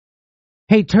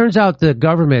Hey, turns out the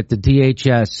government, the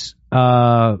DHS,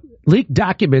 leaked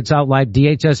documents outlined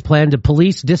DHS plan to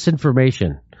police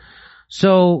disinformation.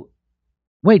 So,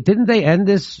 wait, didn't they end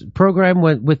this program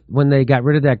when they got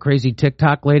rid of that crazy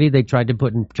TikTok lady they tried to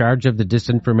put in charge of the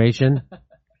disinformation?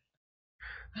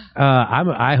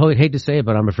 I hate to say it,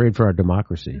 but I'm afraid for our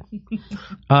democracy.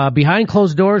 Behind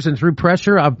closed doors and through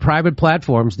pressure of private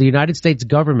platforms, the United States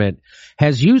government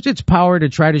has used its power to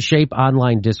try to shape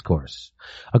online discourse.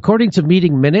 According to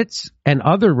meeting minutes and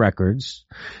other records,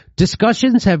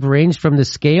 discussions have ranged from the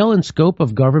scale and scope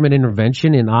of government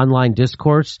intervention in online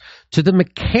discourse to the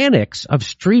mechanics of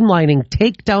streamlining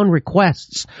takedown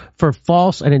requests for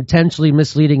false and intentionally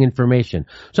misleading information.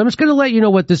 So I'm just going to let you know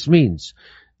what this means.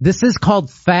 This is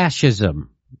called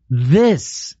fascism.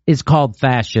 This is called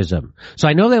fascism. So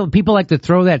I know that people like to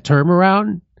throw that term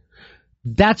around.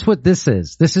 That's what this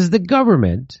is. This is the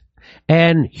government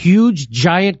and huge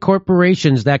giant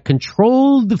corporations that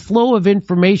control the flow of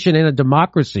information in a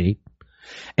democracy,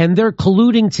 and they're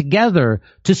colluding together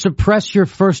to suppress your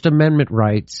First Amendment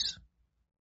rights.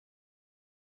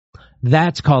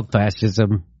 That's called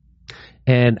fascism.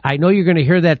 And I know you're going to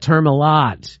hear that term a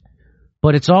lot,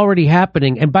 but it's already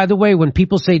happening. And by the way, when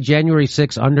people say January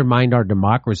 6th undermined our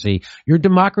democracy, your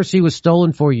democracy was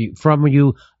stolen from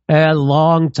you a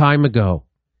long time ago.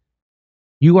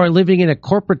 You are living in a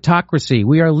corporatocracy.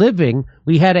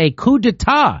 We had a coup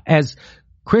d'etat, as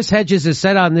Chris Hedges has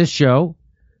said on this show.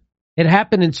 It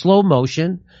happened in slow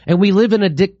motion, and we live in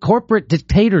a corporate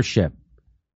dictatorship.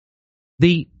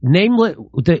 The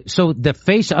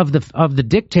face of the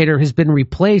dictator has been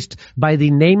replaced by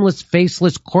the nameless,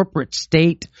 faceless corporate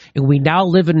state, and we now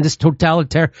live in this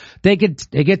totalitarian. They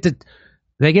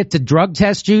get to drug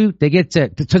test you.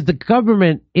 Because the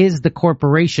government is the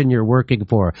corporation you're working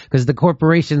for, because the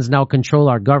corporations now control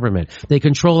our government. They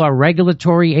control our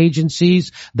regulatory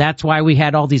agencies. That's why we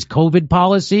had all these COVID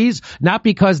policies, not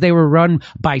because they were run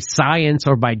by science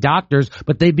or by doctors,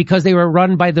 but because they were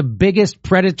run by the biggest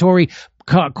predatory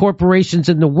corporations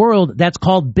in the world. That's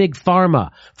called Big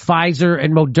Pharma, Pfizer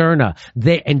and Moderna,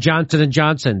 and Johnson &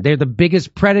 Johnson. They're the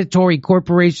biggest predatory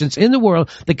corporations in the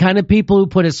world, the kind of people who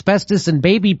put asbestos in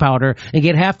baby powder and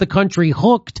get half the country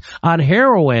hooked on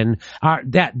heroin.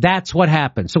 That's what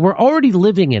happened. So we're already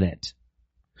living in it.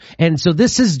 And so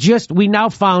this is we now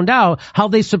found out how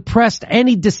they suppressed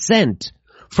any dissent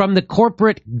from the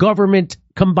corporate government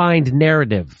combined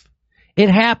narrative. It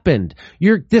happened.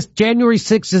 This January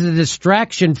 6th is a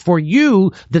distraction for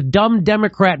you, the dumb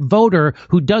Democrat voter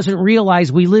who doesn't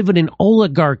realize we live in an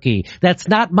oligarchy. That's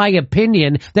not my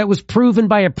opinion. That was proven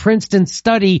by a Princeton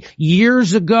study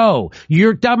years ago.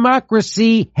 Your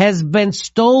democracy has been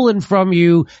stolen from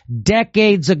you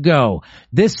decades ago.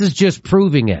 This is just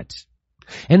proving it.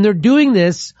 And they're doing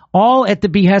this all at the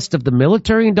behest of the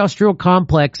military-industrial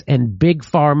complex and big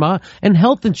pharma and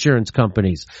health insurance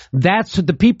companies. That's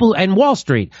the people, and Wall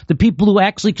Street, the people who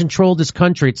actually control this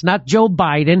country. It's not Joe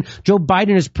Biden. Joe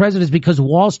Biden is president because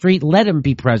Wall Street let him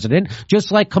be president,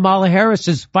 just like Kamala Harris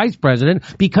is vice president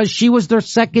because she was their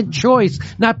second choice,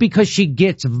 not because she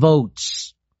gets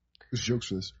votes. Who's jokes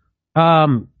for this?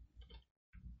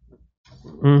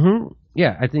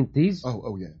 Yeah, I think these.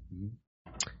 Oh, yeah. Mm-hmm.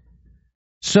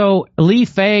 So Lee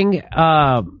Fang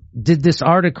did this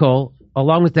article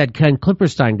along with that Ken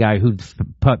Klipperstein guy who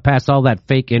passed all that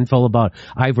fake info about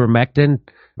ivermectin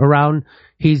around.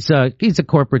 He's a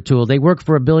corporate tool. They work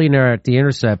for a billionaire at The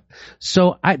Intercept.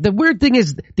 So the weird thing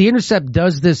is The Intercept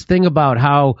does this thing about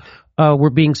how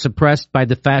we're being suppressed by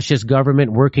the fascist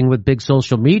government working with big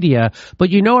social media.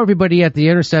 But everybody at The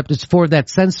Intercept is for that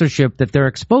censorship that they're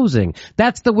exposing.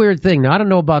 That's the weird thing. Now, I don't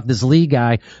know about this Lee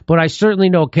guy, but I certainly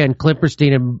know Ken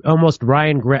Klipperstein and almost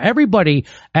Ryan Grant. Everybody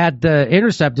at The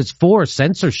Intercept is for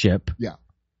censorship. Yeah.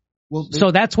 Well,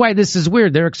 so that's why this is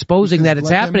weird. They're exposing that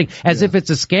it's happening as if it's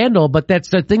a scandal, but that's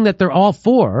the thing that they're all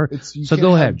for. So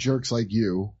go ahead. Jerks like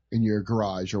you in your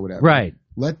garage or whatever. Right.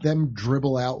 Let them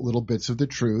dribble out little bits of the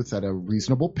truth at a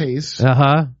reasonable pace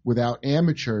without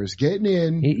amateurs getting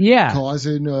in,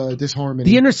 causing disharmony.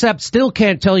 The Intercept still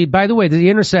can't tell you, by the way, The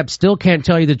Intercept still can't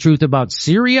tell you the truth about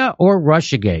Syria or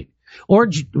Russiagate, or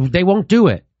they won't do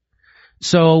it.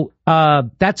 So,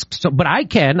 but I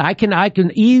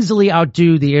can easily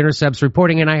outdo The Intercept's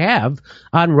reporting, and I have,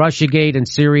 on Russiagate and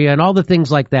Syria and all the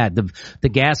things like that, the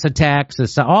gas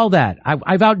attacks, all that.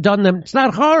 I've outdone them. It's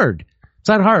not hard.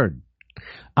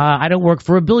 I don't work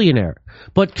for a billionaire.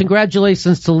 But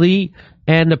congratulations to Lee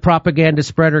and the propaganda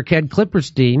spreader Ken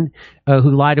Klipperstein,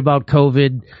 who lied about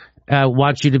COVID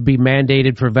wants you to be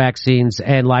mandated for vaccines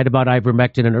and lied about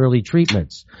ivermectin and early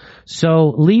treatments.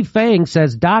 So Li Fang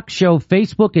says docs show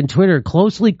Facebook and Twitter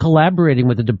closely collaborating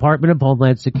with the Department of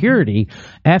Homeland Security,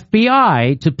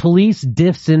 FBI, to police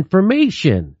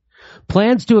disinformation.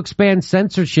 Plans to expand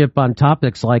censorship on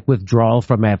topics like withdrawal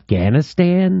from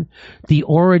Afghanistan, the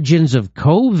origins of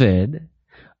COVID,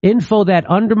 info that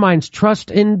undermines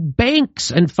trust in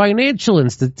banks and financial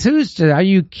institutions. Are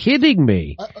you kidding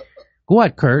me?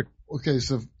 What, Kurt? Okay,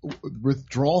 so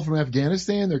withdrawal from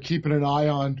Afghanistan, they're keeping an eye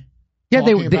on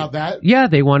talking about that? Yeah,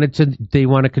 they want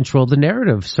to control the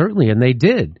narrative, certainly, and they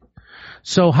did.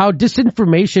 So how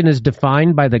disinformation is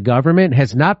defined by the government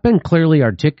has not been clearly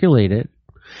articulated.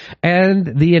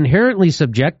 And the inherently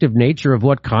subjective nature of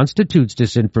what constitutes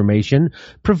disinformation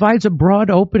provides a broad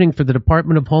opening for the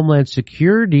Department of Homeland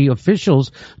Security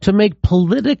officials to make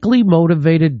politically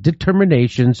motivated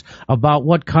determinations about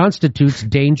what constitutes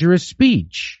dangerous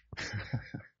speech.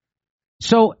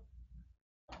 So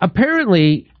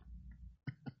apparently,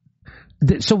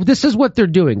 so this is what they're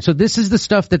doing. So this is the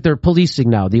stuff that they're policing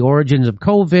now. The origins of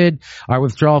COVID, our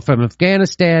withdrawal from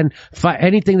Afghanistan,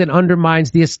 anything that undermines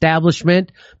the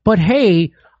establishment. But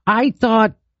hey, I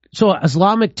thought, so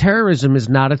Islamic terrorism is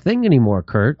not a thing anymore,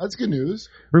 Kurt. That's good news.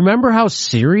 Remember how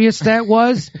serious that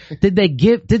was? Did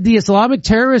the Islamic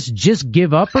terrorists just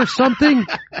give up or something?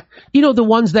 You know, the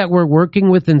ones that we're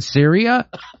working with in Syria?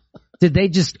 Did they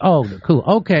just, oh, cool.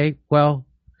 Okay, well.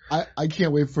 I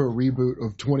can't wait for a reboot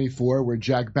of 24 where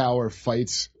Jack Bauer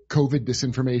fights COVID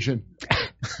disinformation.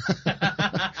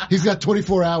 He's got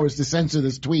 24 hours to censor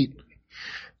this tweet.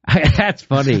 That's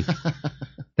funny.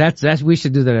 That's we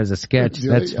should do that as a sketch.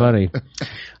 That's funny.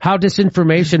 How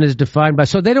disinformation is defined by,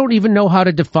 so they don't even know how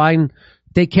to define,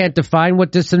 they can't define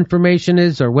what disinformation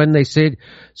is or when they say it.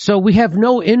 So we have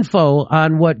no info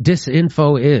on what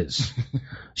disinfo is.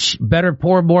 Better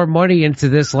pour more money into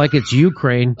this like it's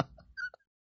Ukraine.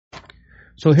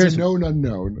 So here's a known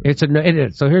unknown. It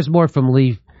is. So here's more from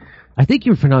Lee. I think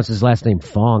you pronounce his last name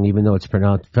Fong, even though it's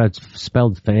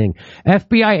spelled Fang.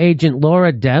 FBI agent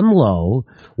Laura Demlow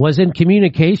was in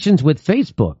communications with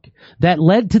Facebook that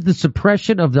led to the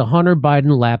suppression of the Hunter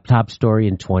Biden laptop story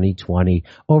in 2020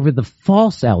 over the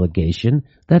false allegation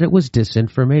that it was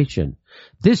disinformation.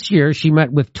 This year, she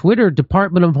met with Twitter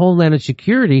Department of Homeland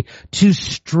Security to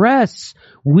stress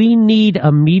we need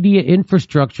a media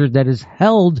infrastructure that is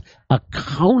held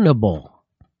accountable.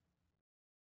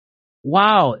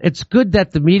 Wow, it's good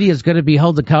that the media is going to be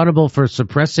held accountable for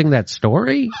suppressing that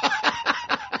story?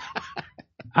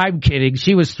 I'm kidding.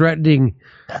 She was threatening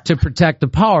to protect the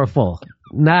powerful,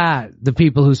 not the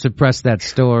people who suppressed that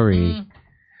story.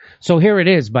 So here it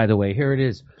is, by the way. Here it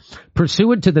is.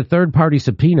 Pursuant to the third-party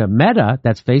subpoena, Meta,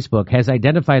 that's Facebook, has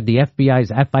identified the FBI's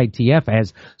FITF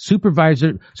as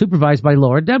supervised by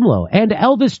Laura Demlow, and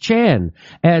Elvis Chan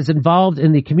as involved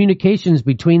in the communications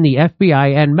between the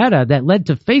FBI and Meta that led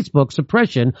to Facebook's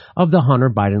suppression of the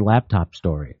Hunter Biden laptop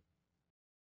story.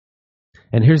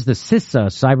 And here's the CISA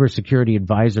cybersecurity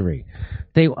advisory.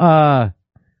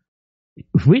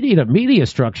 We need a media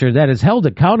structure that is held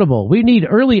accountable. We need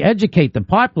early educate the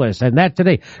populace, and that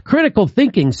today critical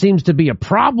thinking seems to be a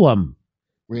problem.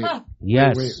 Wait,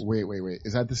 yes. Wait.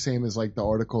 Is that the same as like the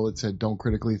article that said don't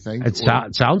critically think? It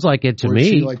sounds like it to me.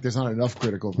 She, like there's not enough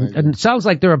critical thinking. And it sounds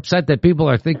like they're upset that people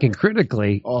are thinking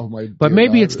critically. Oh my! But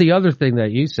maybe it's the other thing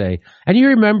that you say. And you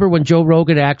remember when Joe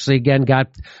Rogan actually again got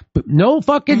no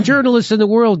fucking journalist in the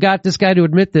world got this guy to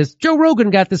admit this. Joe Rogan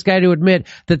got this guy to admit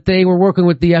that they were working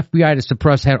with the FBI to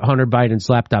suppress Hunter Biden's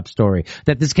laptop story.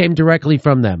 That this came directly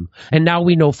from them. And now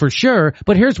we know for sure.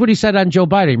 But here's what he said on Joe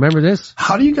Biden. Remember this?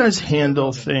 How do you guys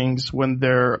handle things when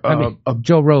they're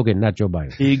Joe Rogan, not Joe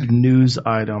Biden. Big news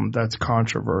item that's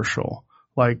controversial?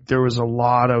 Like there was a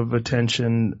lot of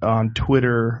attention on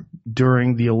Twitter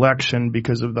during the election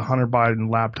because of the Hunter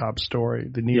Biden laptop story.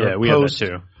 The New York Post. We had that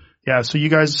too. Yeah, so you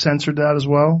guys censored that as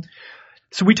well?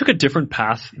 So we took a different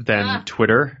path than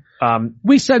Twitter.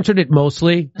 We censored it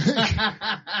mostly.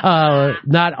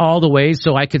 Not all the way,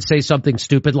 so I could say something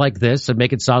stupid like this and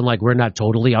make it sound like we're not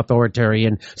totally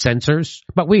authoritarian censors,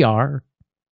 but we are.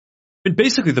 And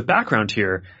basically, the background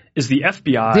here is the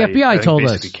FBI. The FBI told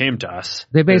us. Basically came to us.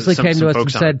 They basically came to us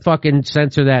and said, "Fucking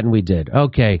censor that," and we did.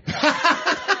 Okay.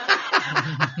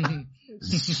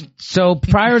 So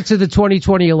prior to the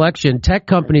 2020 election, tech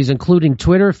companies including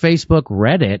Twitter, Facebook,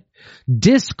 Reddit,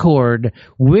 Discord,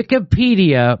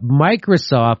 Wikipedia,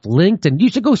 Microsoft, LinkedIn. You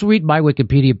should go read my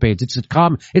Wikipedia page. It's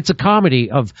a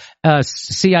comedy of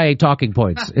CIA talking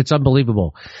points. It's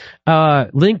unbelievable.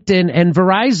 LinkedIn and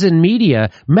Verizon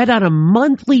Media met on a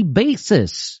monthly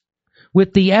basis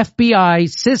with the FBI,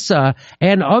 CISA,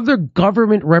 and other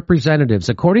government representatives.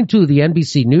 According to the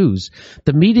NBC News,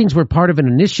 the meetings were part of an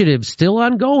initiative still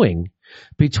ongoing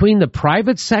between the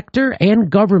private sector and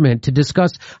government to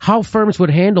discuss how firms would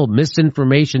handle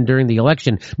misinformation during the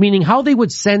election, meaning how they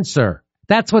would censor.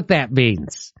 That's what that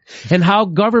means. And how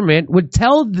government would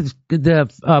tell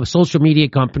the social media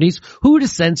companies who to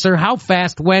censor, how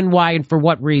fast, when, why, and for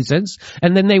what reasons.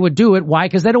 And then they would do it. Why?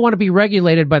 Because they don't want to be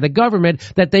regulated by the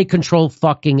government that they control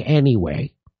fucking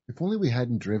anyway. If only we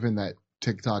hadn't driven that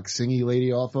TikTok singy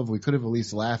lady off of, we could have at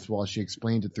least laughed while she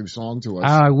explained it through song to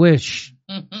us. I wish.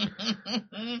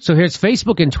 So here's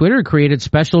Facebook and Twitter created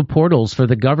special portals for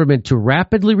the government to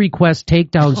rapidly request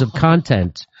takedowns of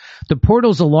content. The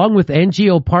portals, along with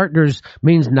NGO partners,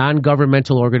 means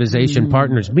non-governmental organization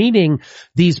partners, meaning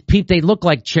these people, they look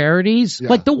like charities,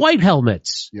 like the White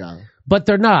Helmets. Yeah. But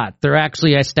they're not. They're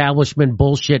actually establishment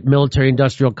bullshit,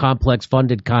 military-industrial complex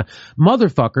funded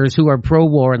motherfuckers who are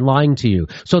pro-war and lying to you.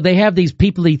 So they have these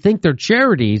people they think they're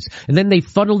charities, and then they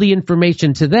funnel the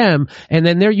information to them, and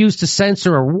then they're used to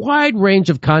censor a wide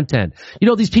range of content. You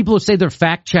know, these people who say they're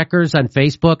fact checkers on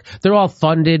Facebook, they're all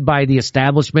funded by the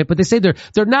establishment, but they say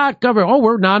they're not government. Oh,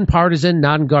 we're nonpartisan,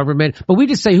 non-government, but we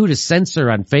just say who to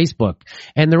censor on Facebook.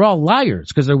 And they're all liars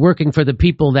because they're working for the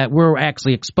people that we're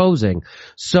actually exposing.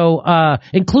 So,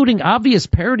 including obvious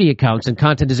parody accounts and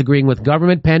content disagreeing with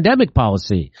government pandemic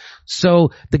policy.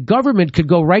 So the government could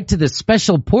go right to this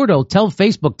special portal, tell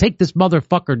Facebook, take this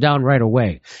motherfucker down right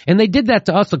away. And they did that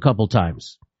to us a couple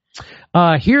times.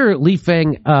 Here, Li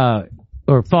Feng,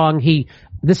 or Fong,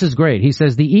 this is great. He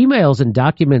says the emails and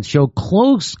documents show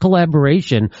close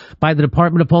collaboration by the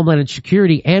Department of Homeland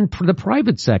Security and the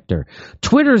private sector.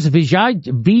 Twitter's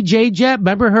VJ Jet,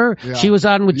 remember her? Yeah. She was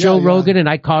on with Joe Rogan, and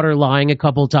I caught her lying a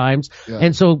couple times. Yeah.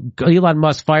 And so Elon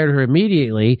Musk fired her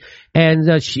immediately. And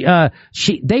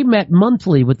they met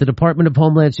monthly with the Department of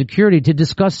Homeland Security to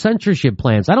discuss censorship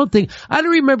plans. I don't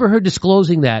remember her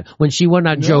disclosing that when she went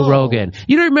on Joe Rogan.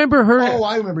 You don't remember her? Oh,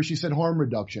 I remember. She said harm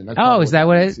reduction. That's is that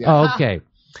what it is? Yeah. Oh, okay.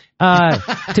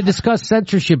 To discuss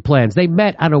censorship plans. They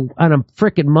met on a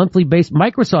frickin' monthly basis.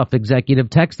 Microsoft executive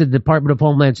texted the Department of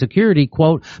Homeland Security,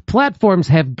 quote, platforms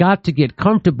have got to get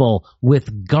comfortable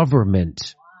with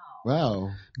government. Wow.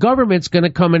 Government's going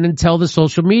to come in and tell the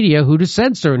social media who to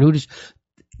censor and who to...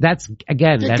 That's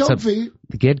get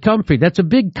comfy. That's a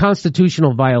big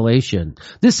constitutional violation.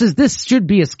 This should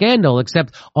be a scandal,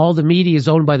 except all the media is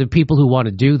owned by the people who want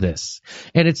to do this.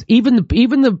 And it's even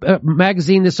the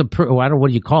magazine I don't know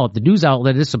what you call it, the news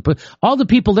outlet all the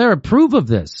people there approve of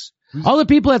this. All the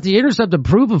people at The Intercept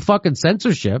approve of fucking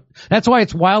censorship. That's why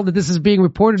it's wild that this is being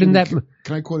reported in that.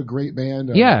 Can I quote a great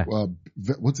band? Yeah.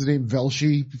 What's his name?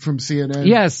 Velshi from CNN.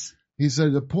 Yes. He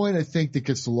said, the point I think that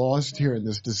gets lost here in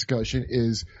this discussion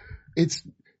is it's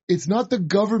not the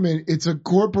government, it's a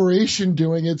corporation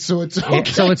doing it, so it's okay.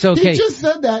 So it's okay. He just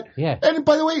said that. Yeah. And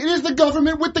by the way, it is the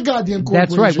government with the goddamn corporation.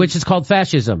 That's right, which is called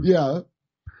fascism. Yeah.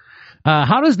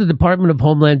 How does the Department of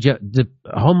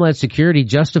Homeland Security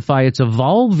justify its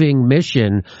evolving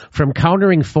mission from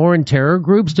countering foreign terror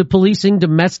groups to policing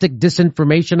domestic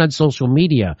disinformation on social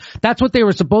media? That's what they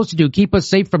were supposed to do, keep us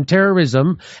safe from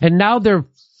terrorism, and now they're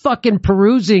fucking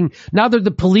perusing. Now they're the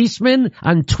policemen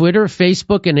on Twitter,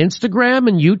 Facebook, and Instagram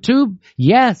and YouTube.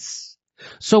 Yes.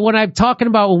 So when I'm talking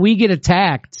about when we get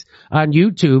attacked on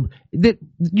YouTube, that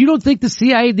you don't think the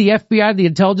CIA, the FBI, the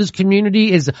intelligence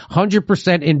community is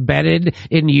 100% embedded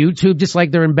in YouTube, just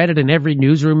like they're embedded in every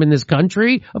newsroom in this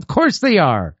country? Of course they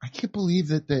are. I can't believe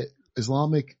that the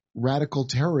Islamic radical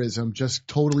terrorism just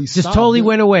totally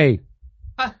went away.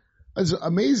 That's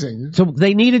amazing. So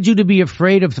they needed you to be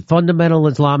afraid of fundamental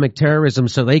Islamic terrorism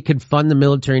so they could fund the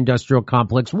military-industrial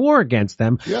complex war against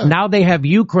them. Yeah. Now they have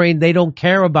Ukraine. They don't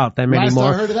care about them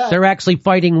anymore. I heard of that. They're actually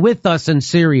fighting with us in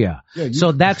Syria. Yeah,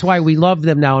 so that's why we love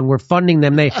them now and we're funding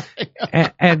them.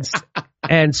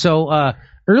 So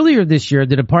earlier this year,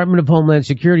 the Department of Homeland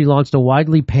Security launched a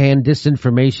widely panned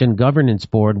disinformation governance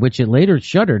board, which it later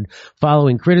shuttered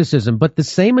following criticism. But the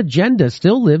same agenda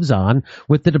still lives on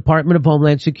with the Department of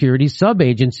Homeland Security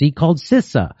sub-agency called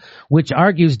CISA, which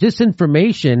argues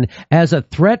disinformation as a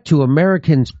threat to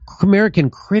American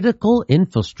critical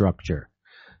infrastructure.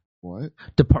 What?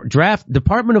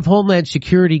 Department of Homeland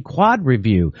Security Quad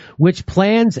Review, which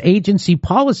plans agency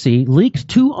policy leaked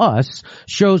to us,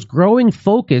 shows growing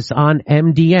focus on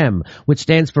MDM, which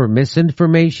stands for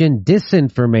misinformation,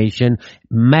 disinformation,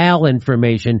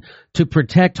 malinformation, to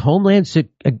protect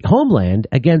Homeland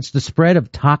against the spread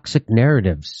of toxic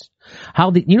narratives.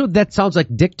 That sounds like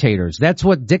dictators. That's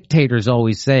what dictators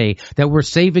always say, that we're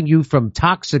saving you from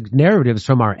toxic narratives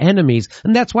from our enemies,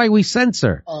 and that's why we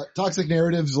censor. Toxic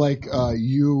narratives like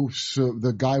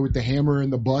the guy with the hammer in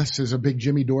the bus is a big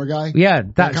Jimmy Dore guy. Yeah,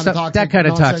 that kind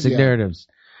of toxic narratives.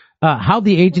 How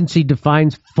the agency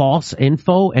defines false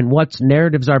info and what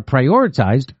narratives are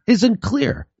prioritized isn't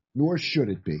clear. Nor should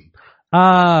it be.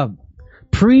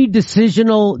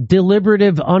 Pre-decisional,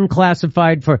 deliberative,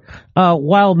 unclassified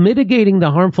while mitigating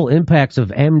the harmful impacts of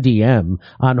MDM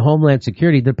on Homeland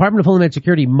Security, the Department of Homeland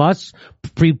Security must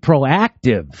be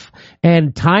proactive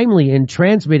and timely in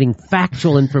transmitting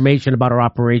factual information about our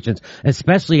operations,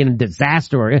 especially in a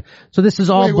disaster. So this is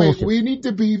all bullshit. We need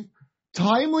to be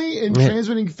timely in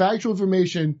transmitting factual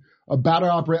information about our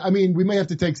operation. I mean, we may have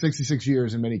to take 66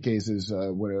 years in many cases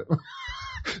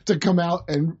to come out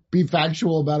and be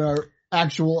factual about our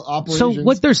actual operations. So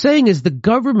what they're saying is the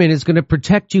government is going to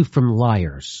protect you from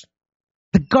liars.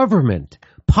 The government,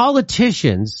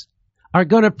 politicians are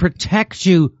going to protect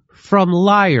you from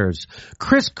liars.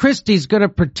 Chris Christie's going to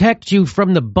protect you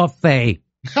from the buffet.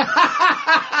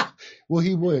 Well,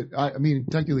 he would. I mean,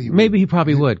 technically he would. Maybe he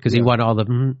probably would because he won all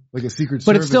the... Like a Secret Service.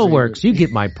 But it still works. You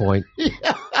get my point.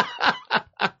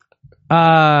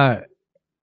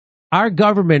 Our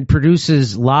government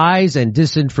produces lies and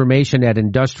disinformation at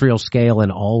industrial scale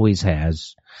and always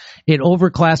has. It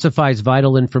overclassifies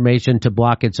vital information to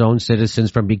block its own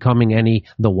citizens from becoming any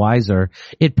the wiser.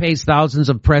 It pays thousands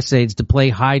of press aides to play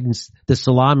hide the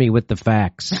salami with the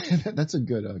facts. That's a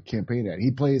good campaign ad.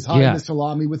 He plays hide the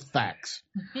salami with facts.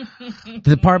 The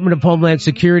Department of Homeland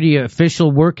Security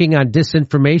official working on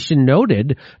disinformation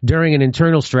noted during an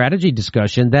internal strategy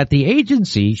discussion that the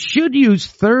agency should use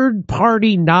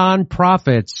third-party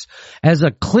nonprofits as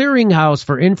a clearinghouse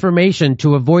for information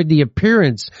to avoid the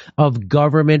appearance of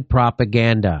government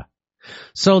propaganda.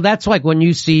 So that's like when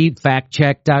you see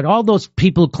fact-checked out, all those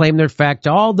people who claim they're fact,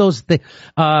 all those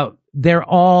they're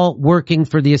all working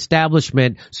for the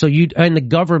establishment and the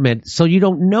government, so you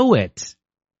don't know it.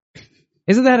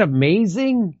 Isn't that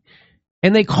amazing?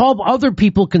 And they call other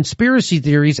people conspiracy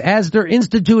theories as they're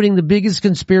instituting the biggest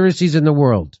conspiracies in the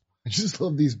world. I just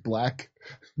love these black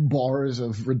bars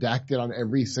of redacted on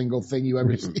every single thing you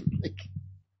ever see.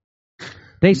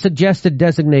 They suggested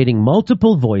designating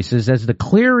multiple voices as the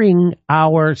clearing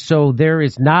hour so there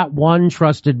is not one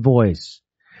trusted voice.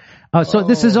 So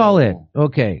this is all it.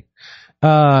 Okay.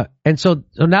 And so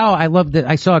now I love that.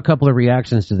 I saw a couple of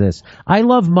reactions to this. I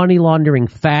love money laundering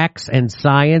facts and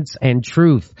science and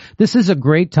truth. This is a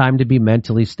great time to be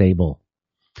mentally stable.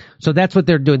 So that's what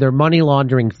they're doing. They're money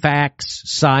laundering facts,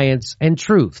 science, and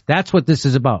truth. That's what this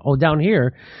is about. Oh, down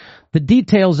here, the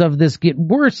details of this get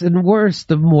worse and worse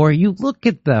the more you look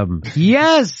at them.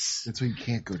 Yes. That's why you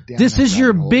can't go down. This is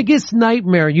your biggest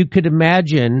nightmare you could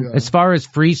imagine as far as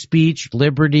free speech,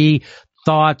 liberty,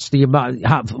 thoughts, the amount,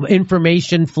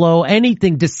 information flow,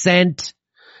 anything, dissent,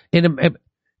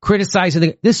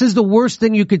 criticizing. This is the worst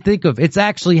thing you could think of. It's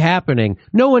actually happening.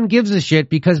 No one gives a shit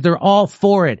because they're all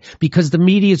for it, because the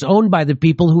media is owned by the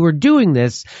people who are doing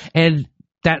this, and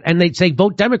they say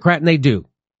vote Democrat, and they do.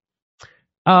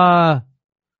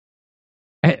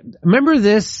 Remember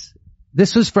this?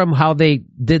 This was from how they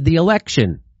did the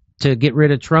election to get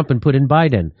rid of Trump and put in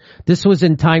Biden. This was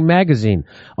in Time magazine.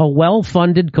 A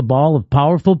well-funded cabal of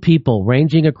powerful people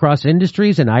ranging across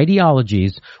industries and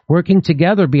ideologies working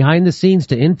together behind the scenes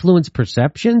to influence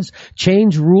perceptions,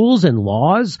 change rules and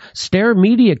laws, stare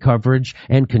media coverage,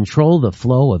 and control the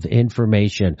flow of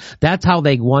information. That's how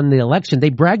they won the election. They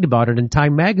bragged about it in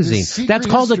Time magazine. That's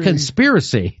called a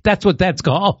conspiracy. That's what that's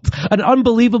called. An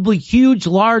unbelievably huge,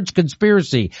 large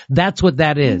conspiracy. That's what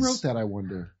that is. Who wrote that, I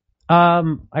wonder?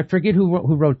 I forget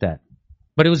who wrote that,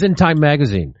 but it was in Time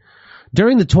magazine.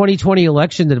 During the 2020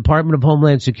 election, the Department of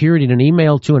Homeland Security, in an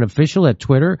email to an official at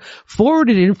Twitter,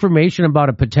 forwarded information about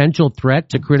a potential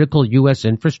threat to critical U.S.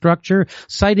 infrastructure,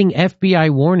 citing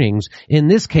FBI warnings, in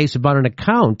this case about an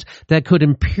account that could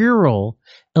imperil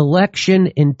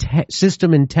election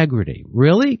system integrity.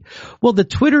 Really? Well, the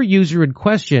Twitter user in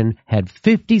question had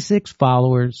 56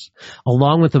 followers,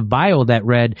 along with a bio that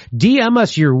read, "DM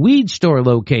us your weed store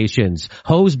locations.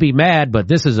 Hoes be mad, but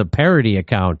this is a parody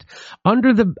account."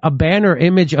 Under a banner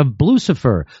image of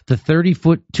Blucifer, the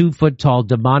 32-foot tall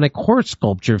demonic horse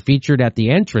sculpture featured at the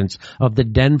entrance of the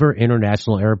Denver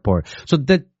International Airport. So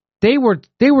that they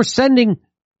were sending,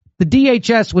 the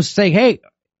DHS was saying,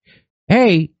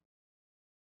 hey,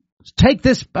 take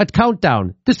this account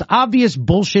down. This obvious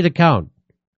bullshit account.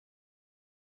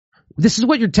 This is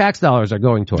what your tax dollars are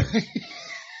going toward.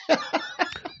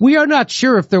 We are not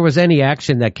sure if there was any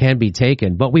action that can be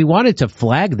taken, but we wanted to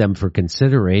flag them for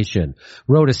consideration,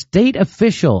 wrote a state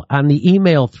official on the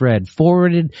email thread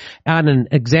forwarding on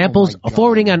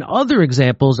other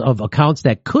examples of accounts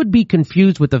that could be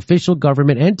confused with official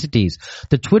government entities.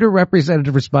 The Twitter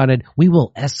representative responded, "We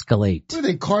will escalate." What are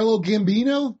they, Carlo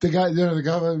Gambino? The guy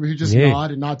who just nod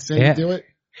and not say to do it?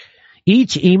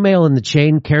 Each email in the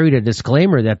chain carried a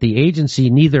disclaimer that the agency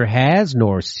neither has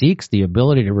nor seeks the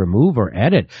ability to remove or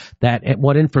edit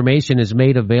what information is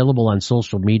made available on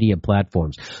social media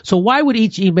platforms. So why would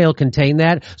each email contain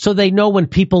that? So they know when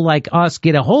people like us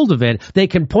get a hold of it, they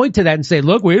can point to that and say,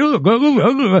 look,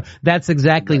 that's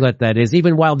exactly what that is,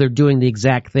 even while they're doing the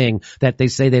exact thing that they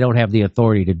say they don't have the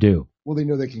authority to do. Well, they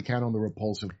know they can count on the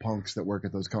repulsive punks that work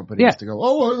at those companies to go,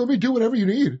 let me do whatever you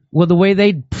need. Well, the way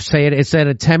they say it, it's an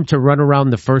attempt to run around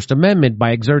the First Amendment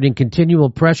by exerting continual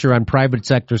pressure on private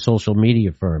sector social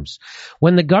media firms.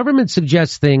 When the government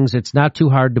suggests things, it's not too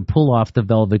hard to pull off the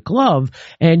velvet glove,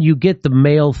 and you get the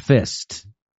male fist,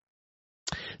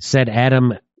 said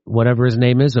Adam, whatever his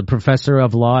name is, a professor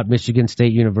of law at Michigan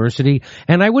State University.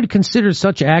 And I would consider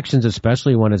such actions,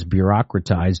 especially when it's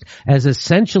bureaucratized, as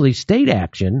essentially state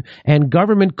action and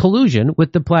government collusion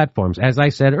with the platforms. As I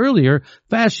said earlier,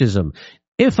 fascism.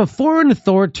 If a foreign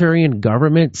authoritarian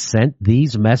government sent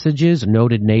these messages,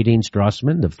 noted Nadine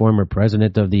Strassman, the former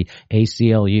president of the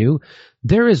ACLU,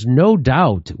 there is no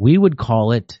doubt we would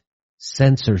call it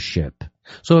censorship.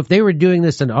 So if they were doing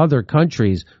this in other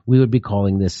countries, we would be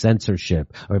calling this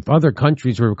censorship. Or if other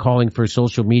countries were calling for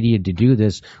social media to do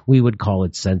this, we would call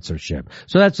it censorship.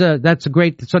 So that's a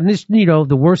great, so this,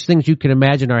 the worst things you can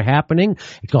imagine are happening.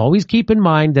 You can always keep in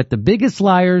mind that the biggest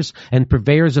liars and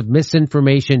purveyors of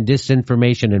misinformation,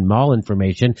 disinformation, and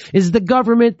malinformation is the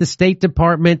government, the State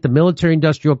Department, the military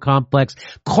industrial complex,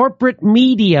 corporate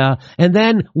media, and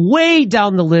then way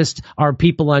down the list are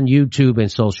people on YouTube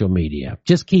and social media.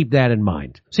 Just keep that in mind.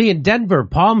 See, in Denver,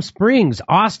 Palm Springs,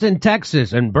 Austin,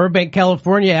 Texas, and Burbank,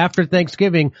 California after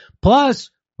Thanksgiving. Plus,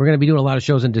 we're going to be doing a lot of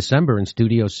shows in December in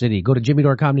Studio City. Go to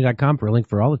JimmyDoreComedy.com for a link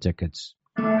for all the tickets.